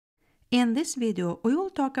In this video, we will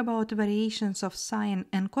talk about variations of sine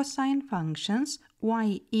and cosine functions,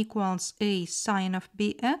 y equals a sine of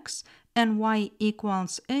bx and y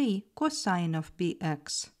equals a cosine of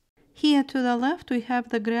bx. Here to the left we have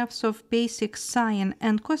the graphs of basic sine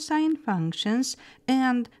and cosine functions,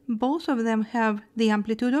 and both of them have the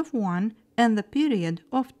amplitude of 1 and the period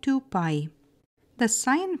of 2 pi. The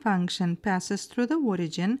sine function passes through the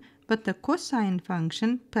origin, but the cosine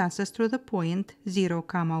function passes through the point 0,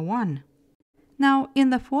 1. Now,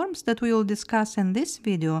 in the forms that we will discuss in this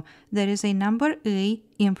video, there is a number a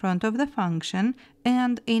in front of the function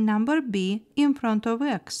and a number b in front of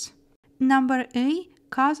x. Number a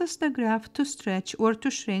causes the graph to stretch or to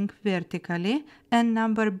shrink vertically, and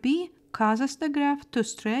number b causes the graph to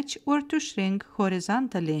stretch or to shrink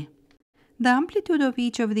horizontally. The amplitude of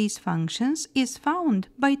each of these functions is found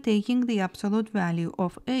by taking the absolute value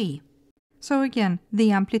of a. So again,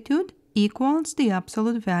 the amplitude equals the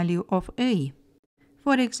absolute value of a.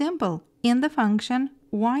 For example, in the function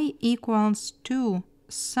y equals 2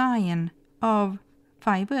 sine of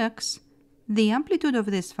 5x, the amplitude of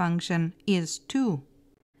this function is 2.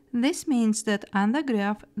 This means that on the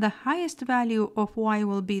graph, the highest value of y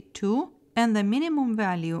will be 2 and the minimum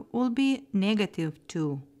value will be negative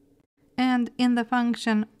 2. And in the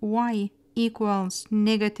function y equals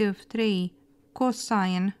negative 3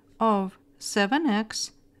 cosine of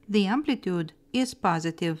 7x, the amplitude is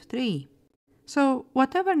positive 3. So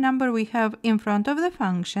whatever number we have in front of the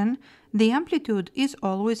function, the amplitude is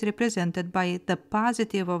always represented by the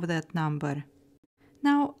positive of that number.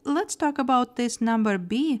 Now let's talk about this number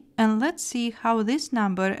b and let's see how this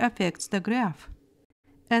number affects the graph.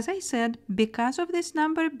 As I said, because of this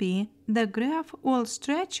number b, the graph will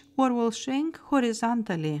stretch or will shrink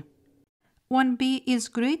horizontally. When b is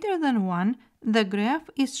greater than 1, the graph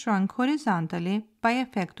is shrunk horizontally by a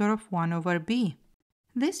factor of 1 over b.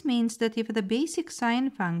 This means that if the basic sine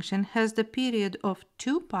function has the period of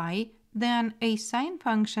 2 pi, then a sine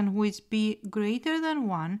function with b greater than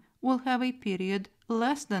 1 will have a period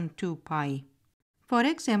less than 2 pi. For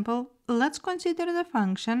example, let's consider the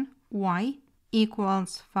function y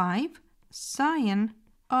equals 5 sine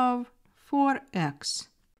of 4x.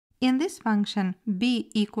 In this function, b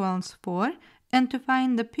equals 4, and to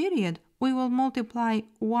find the period, we will multiply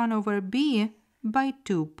 1 over b by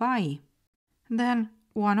 2 pi. Then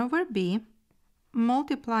 1 over b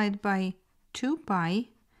multiplied by 2 pi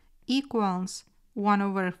equals 1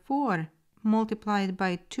 over 4 multiplied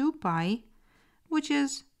by 2 pi, which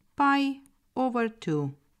is pi over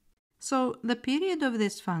 2. So the period of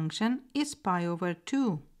this function is pi over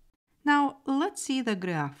 2. Now let's see the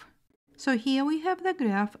graph. So here we have the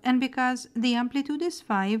graph, and because the amplitude is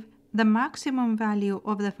 5, the maximum value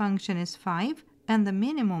of the function is 5 and the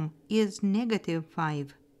minimum is negative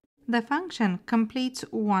 5. The function completes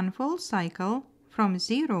one full cycle from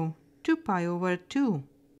 0 to pi over 2.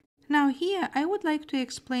 Now here I would like to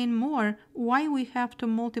explain more why we have to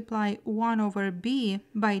multiply 1 over b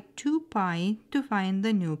by 2 pi to find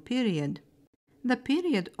the new period. The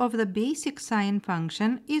period of the basic sine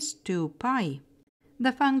function is 2 pi.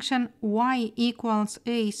 The function y equals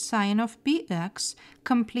a sine of bx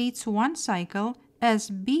completes one cycle as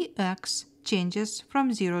bx changes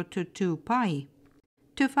from 0 to 2 pi.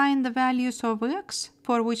 To find the values of x,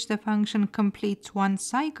 for which the function completes one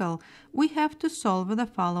cycle, we have to solve the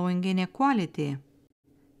following inequality.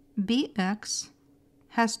 Bx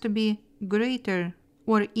has to be greater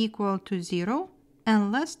or equal to 0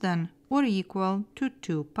 and less than or equal to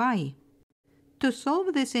 2 pi. To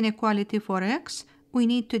solve this inequality for x, we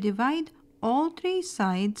need to divide all three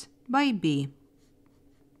sides by b.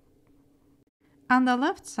 On the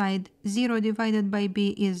left side, 0 divided by b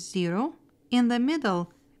is 0. In the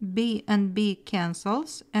middle, b and b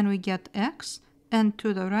cancels and we get x, and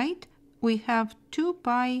to the right we have 2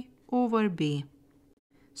 pi over b.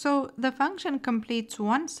 So the function completes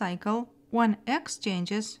one cycle when x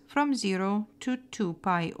changes from 0 to 2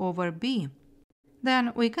 pi over b.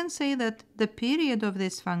 Then we can say that the period of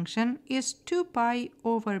this function is 2 pi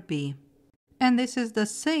over b. And this is the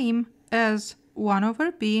same as 1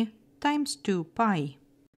 over b times 2 pi.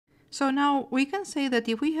 So now we can say that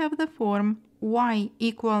if we have the form y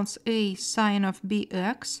equals a sine of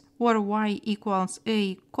bx or y equals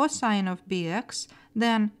a cosine of bx,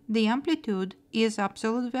 then the amplitude is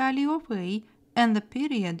absolute value of a and the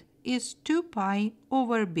period is 2 pi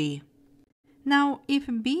over b. Now, if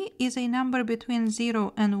b is a number between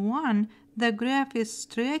 0 and 1, the graph is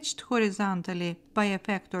stretched horizontally by a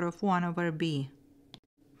factor of 1 over b.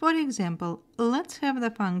 For example, let's have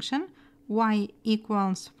the function y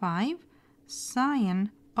equals 5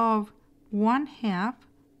 sine of 1/2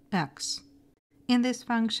 x. in this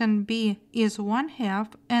function b is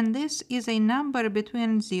 1/2, and this is a number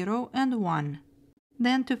between 0 and 1.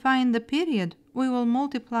 Then to find the period, we will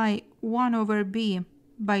multiply 1 over b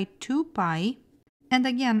by 2 pi, and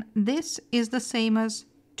again this is the same as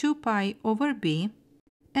 2 pi over b,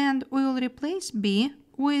 and we will replace b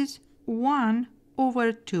with 1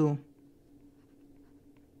 over 2.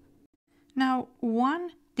 Now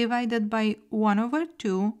 1 divided by 1 over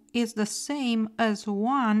 2 is the same as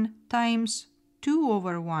 1 times 2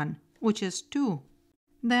 over 1, which is 2.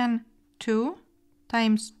 Then 2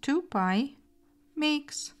 times 2 pi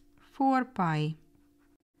makes 4 pi.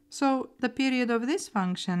 So the period of this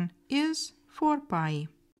function is 4 pi.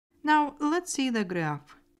 Now let's see the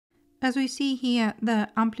graph. As we see here, the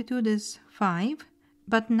amplitude is 5,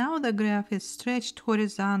 but now the graph is stretched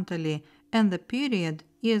horizontally and the period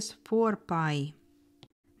is 4 pi.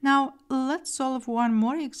 Now let's solve one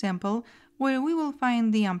more example where we will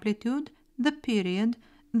find the amplitude, the period,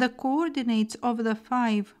 the coordinates of the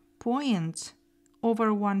 5 points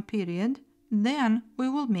over one period, then we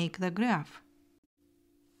will make the graph.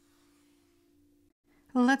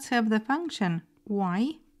 Let's have the function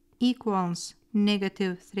y equals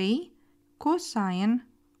 -3 cosine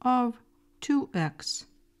of 2x.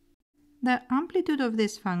 The amplitude of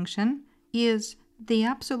this function is the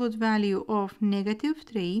absolute value of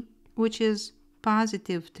 -3, which is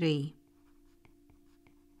 +3.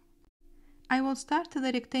 I will start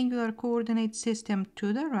the rectangular coordinate system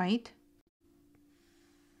to the right.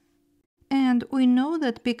 And we know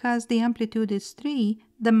that because the amplitude is 3,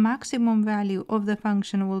 the maximum value of the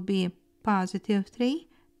function will be +3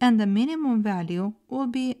 and the minimum value will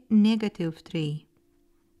be -3.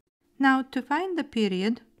 Now to find the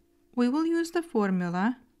period, we will use the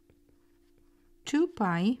formula 2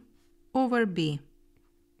 pi over b.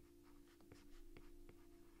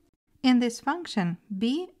 In this function,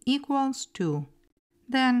 b equals 2.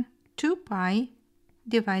 Then 2 pi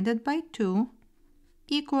divided by 2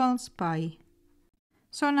 equals pi.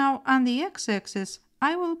 So now on the x-axis,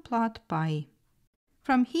 I will plot pi.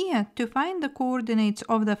 From here, to find the coordinates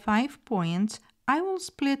of the 5 points, I will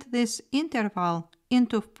split this interval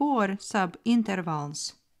into 4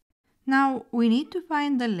 subintervals. Now we need to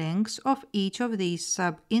find the lengths of each of these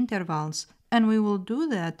subintervals, and we will do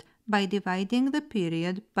that by dividing the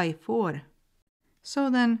period by 4. So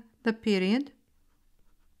then the period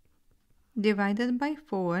divided by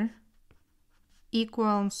 4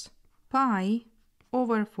 equals pi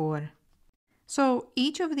over 4. So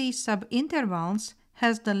each of these subintervals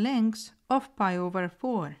has the length of pi over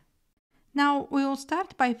 4. Now we will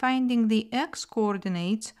start by finding the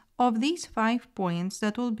x-coordinates of these 5 points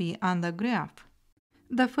that will be on the graph.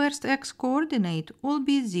 The first x-coordinate will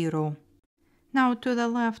be 0. Now to the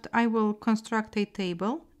left I will construct a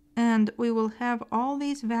table, and we will have all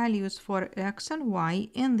these values for x and y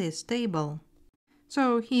in this table.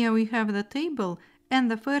 So here we have the table, and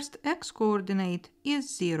the first x-coordinate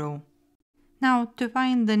is 0. Now to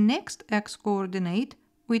find the next x-coordinate,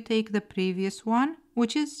 we take the previous one,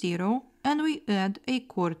 which is 0, and we add a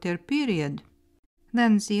quarter period.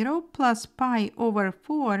 Then 0 plus pi over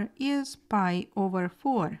 4 is pi over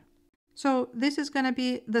 4. So this is going to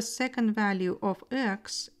be the second value of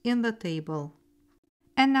x in the table.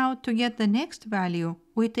 And now to get the next value,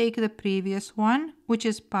 we take the previous one, which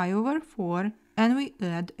is pi over 4, and we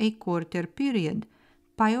add a quarter period.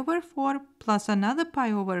 Pi over 4 plus another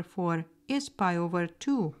pi over 4 is pi over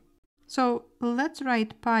 2. So let's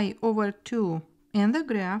write pi over 2 in the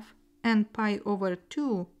graph and pi over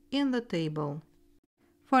 2 in the table.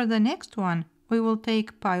 For the next one, we will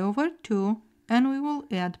take pi over 2 and we will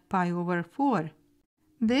add pi over 4.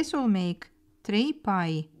 This will make 3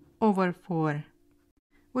 pi over 4.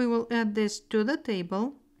 We will add this to the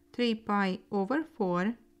table, 3 pi over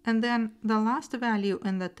 4, and then the last value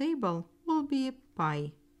in the table will be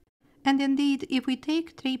pi. And indeed, if we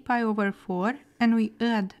take 3 pi over 4 and we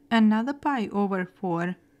add another pi over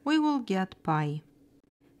 4, we will get pi.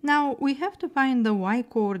 Now we have to find the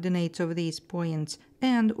y-coordinates of these points,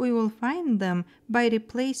 and we will find them by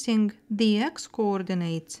replacing the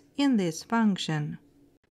x-coordinates in this function.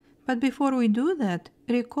 But before we do that,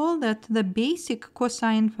 recall that the basic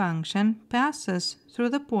cosine function passes through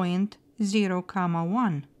the point 0,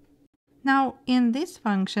 1. Now in this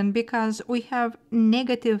function, because we have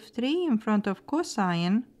 -3 in front of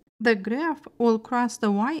cosine, the graph will cross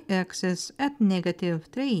the y-axis at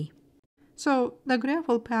 -3. So the graph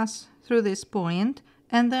will pass through this point,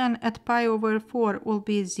 and then at pi over 4 will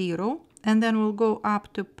be 0, and then we'll go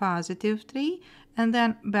up to +3, and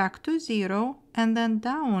then back to 0, and then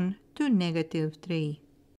down to -3.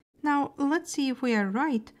 Now let's see if we are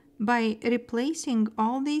right by replacing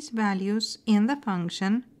all these values in the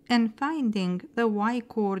function and finding the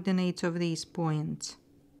y-coordinates of these points.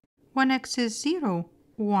 When x is 0,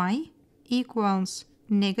 y equals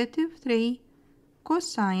negative 3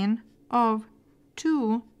 cosine of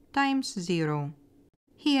 2 times 0.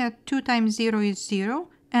 Here 2 times 0 is 0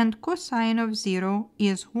 and cosine of 0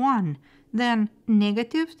 is 1. Then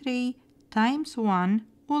negative 3 times 1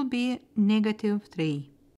 will be negative 3.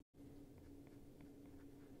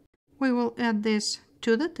 We will add this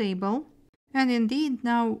to the table, and indeed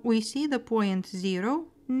now we see the point 0,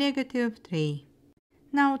 negative 3.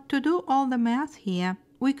 Now to do all the math here,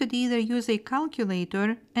 we could either use a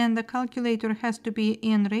calculator, and the calculator has to be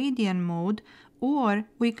in radian mode, or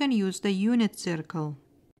we can use the unit circle.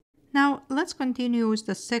 Now let's continue with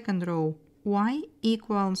the second row. Y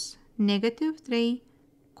equals negative 3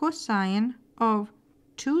 cosine of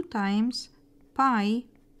 2 times pi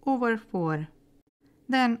over 4.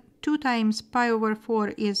 Then 2 times pi over 4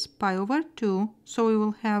 is pi over 2, so we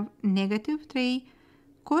will have negative 3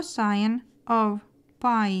 cosine of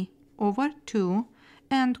pi over 2,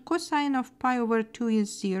 and cosine of pi over 2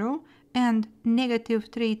 is 0, and negative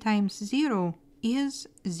 3 times 0 is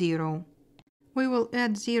 0. We will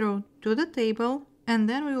add 0 to the table, and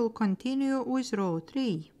then we will continue with row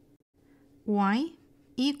 3. Y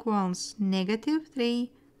equals negative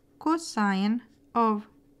 3 cosine of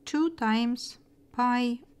 2 times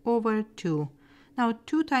pi over 2. Now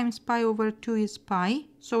 2 times pi over 2 is pi,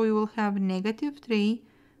 so we will have negative 3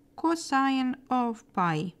 cosine of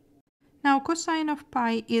pi. Now cosine of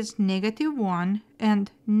pi is negative 1,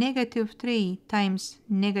 and negative 3 times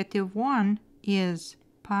negative 1 is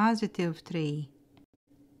positive 3.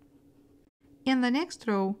 In the next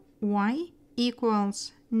row, y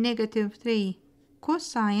equals negative 3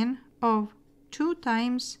 cosine of 2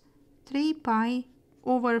 times 3 pi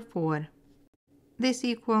over 4. This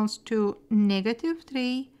equals to negative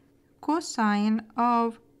 3 cosine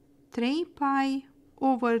of 3 pi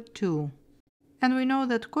over 2. And we know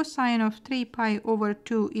that cosine of 3 pi over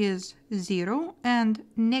 2 is 0, and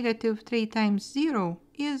negative 3 times 0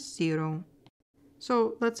 is 0.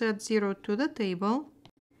 So let's add 0 to the table.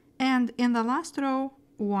 And in the last row,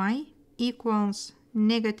 y equals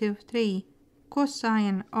negative 3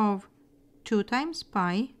 cosine of 2 times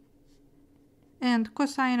pi, and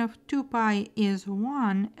cosine of 2 pi is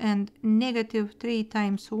 1, and negative 3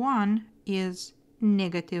 times 1 is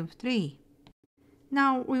negative 3.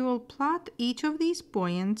 Now we will plot each of these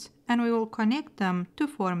points, and we will connect them to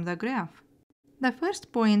form the graph. The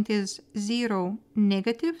first point is 0,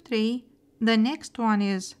 negative 3. The next one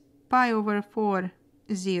is pi over 4,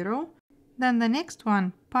 0. Then the next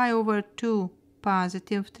one, pi over 2,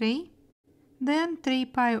 positive 3. Then 3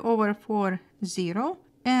 pi over 4, 0.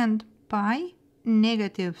 And pi,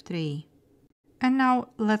 negative 3. And now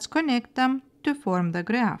let's connect them to form the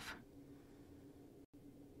graph.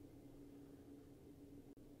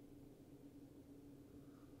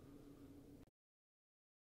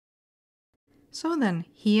 So then,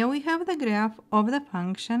 here we have the graph of the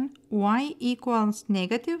function y equals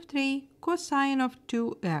negative 3 cosine of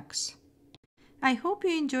 2x. I hope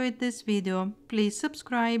you enjoyed this video. Please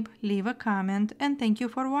subscribe, leave a comment, and thank you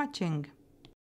for watching.